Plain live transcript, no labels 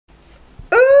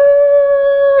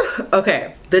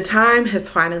Okay, the time has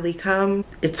finally come.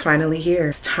 It's finally here.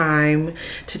 It's time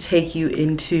to take you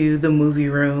into the movie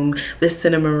room, the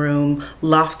cinema room,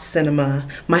 Loft Cinema,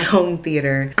 my home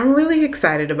theater. I'm really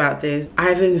excited about this.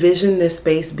 I've envisioned this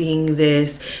space being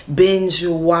this binge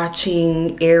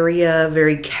watching area,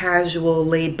 very casual,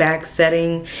 laid back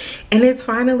setting, and it's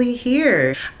finally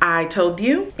here. I told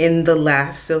you in the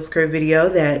last Sill video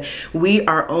that we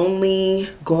are only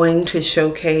going to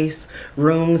showcase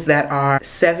rooms that are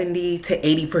 70 to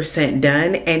 80%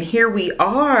 done, and here we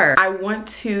are. I want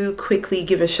to quickly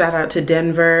give a shout out to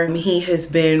Denver. He has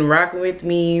been rocking with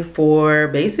me for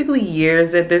basically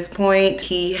years at this point.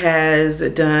 He has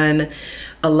done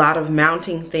a lot of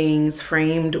mounting things,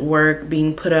 framed work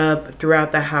being put up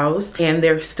throughout the house, and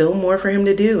there's still more for him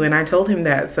to do, and I told him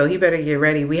that, so he better get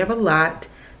ready. We have a lot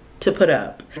to put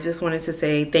up. I just wanted to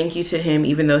say thank you to him,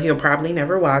 even though he'll probably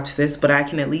never watch this, but I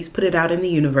can at least put it out in the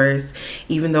universe,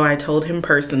 even though I told him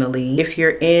personally. If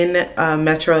you're in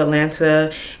Metro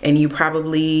Atlanta and you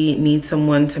probably need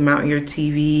someone to mount your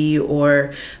TV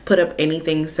or put up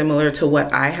anything similar to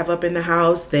what I have up in the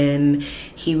house, then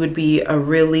he would be a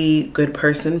really good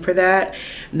person for that.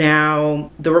 Now,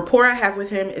 the rapport I have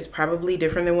with him is probably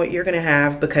different than what you're gonna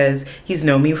have because he's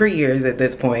known me for years at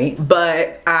this point,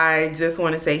 but I just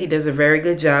want to say he does a very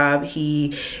good job.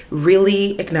 He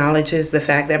really acknowledges the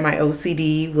fact that my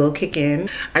OCD will kick in.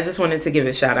 I just wanted to give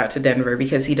a shout out to Denver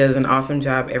because he does an awesome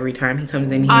job every time he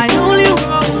comes in here. I only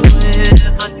roll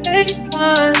with my day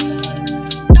one.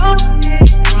 Don't take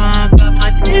time, but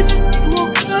my niggas think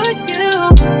we'll cut you.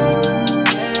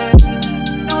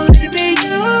 Don't let me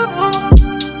do.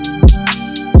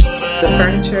 The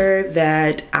furniture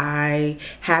that I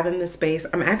have in the space,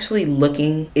 I'm actually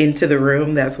looking into the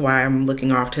room. That's why I'm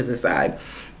looking off to the side.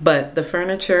 But the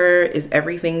furniture is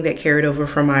everything that carried over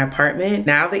from my apartment.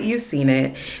 Now that you've seen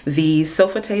it, the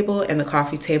sofa table and the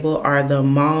coffee table are the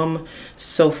mom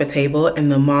sofa table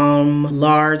and the mom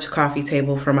large coffee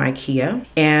table from IKEA.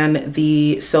 And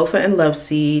the sofa and love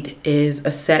seat is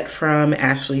a set from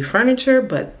Ashley Furniture,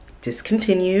 but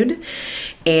discontinued,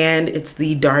 and it's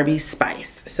the Darby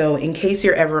Spice. So in case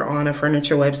you're ever on a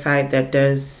furniture website that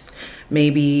does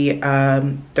maybe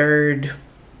third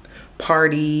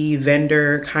party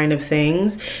vendor kind of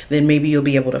things, then maybe you'll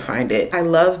be able to find it. I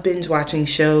love binge watching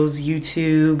shows,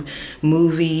 YouTube,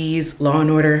 movies, Law and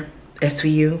Order,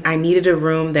 SVU. I needed a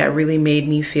room that really made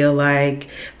me feel like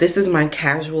this is my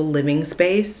casual living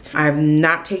space. I'm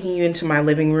not taking you into my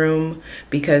living room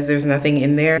because there's nothing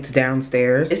in there. It's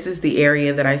downstairs. This is the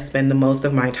area that I spend the most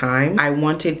of my time. I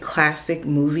wanted classic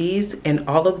movies, and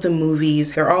all of the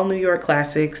movies, they're all New York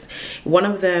classics. One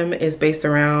of them is based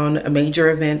around a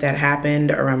major event that happened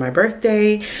around my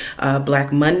birthday.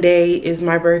 Black Monday is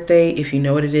my birthday. If you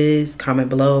know what it is, comment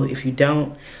below. If you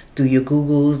don't, do your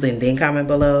Googles and then comment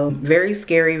below. Very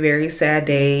scary, very sad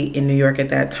day in New York at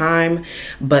that time,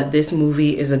 but this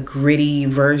movie is a gritty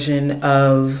version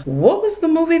of, what was the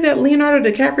movie that Leonardo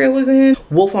DiCaprio was in?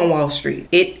 Wolf on Wall Street.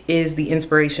 It is the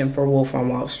inspiration for Wolf on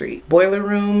Wall Street. Boiler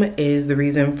Room is the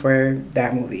reason for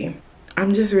that movie.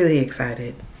 I'm just really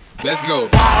excited. Let's go.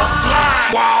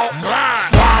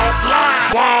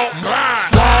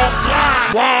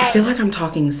 I feel like I'm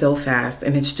talking so fast,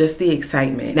 and it's just the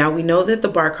excitement. Now, we know that the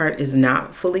bar cart is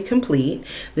not fully complete.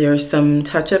 There are some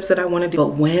touch-ups that I want to do,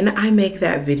 but when I make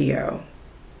that video,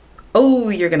 oh,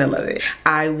 you're gonna love it.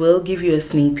 I will give you a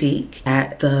sneak peek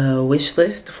at the wish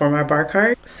list for my bar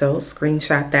cart, so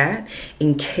screenshot that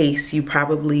in case you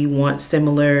probably want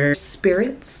similar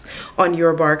spirits on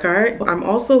your bar cart. I'm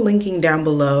also linking down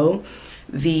below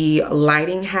the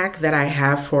lighting hack that I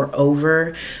have for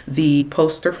over the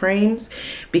poster frames,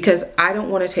 because I don't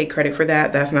want to take credit for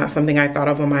that. That's not something I thought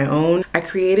of on my own. I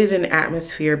created an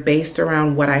atmosphere based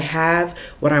around what I have,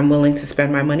 what I'm willing to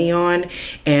spend my money on,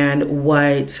 and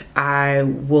what I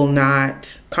will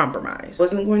not compromise. I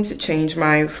wasn't going to change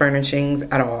my furnishings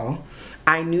at all.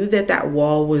 I knew that that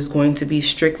wall was going to be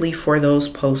strictly for those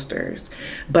posters,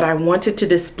 but I wanted to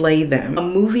display them. A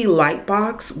movie light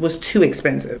box was too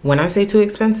expensive. When I say too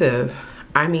expensive,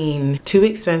 I mean too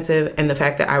expensive, and the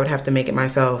fact that I would have to make it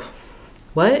myself.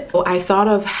 What? Well, I thought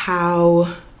of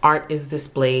how art is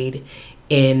displayed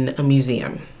in a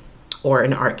museum or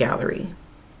an art gallery.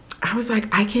 I was like,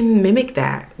 I can mimic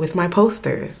that with my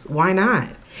posters. Why not?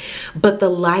 But the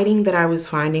lighting that I was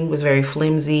finding was very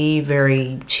flimsy,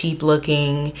 very cheap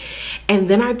looking. And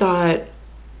then I thought,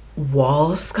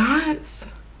 wall sconce?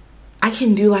 I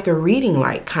can do like a reading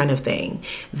light kind of thing.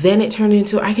 Then it turned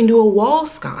into, I can do a wall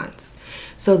sconce.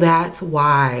 So that's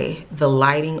why the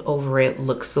lighting over it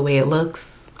looks the way it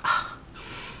looks.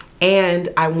 And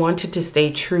I wanted to stay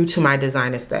true to my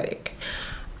design aesthetic.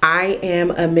 I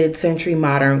am a mid-century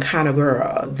modern kind of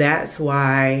girl. That's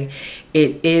why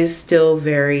it is still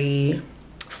very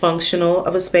functional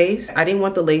of a space. I didn't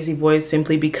want the lazy boys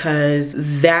simply because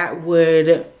that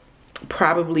would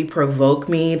probably provoke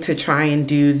me to try and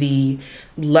do the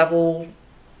level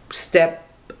step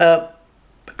up.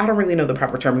 I don't really know the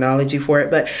proper terminology for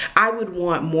it, but I would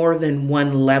want more than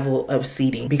one level of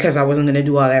seating because I wasn't gonna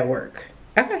do all that work.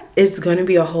 Okay, it's gonna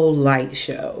be a whole light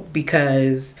show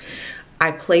because I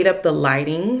played up the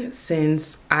lighting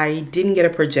since I didn't get a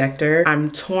projector. I'm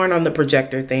torn on the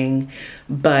projector thing,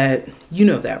 but you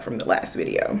know that from the last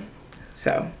video.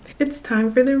 So it's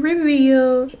time for the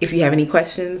reveal. If you have any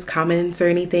questions, comments, or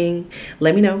anything,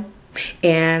 let me know.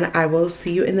 And I will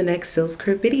see you in the next Sill's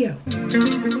Crib video.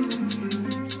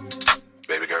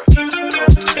 Baby girl, Sconce,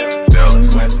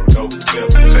 go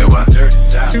flip. Say what? Dirty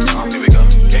side, here we go.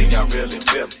 Can y'all really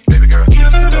feel it?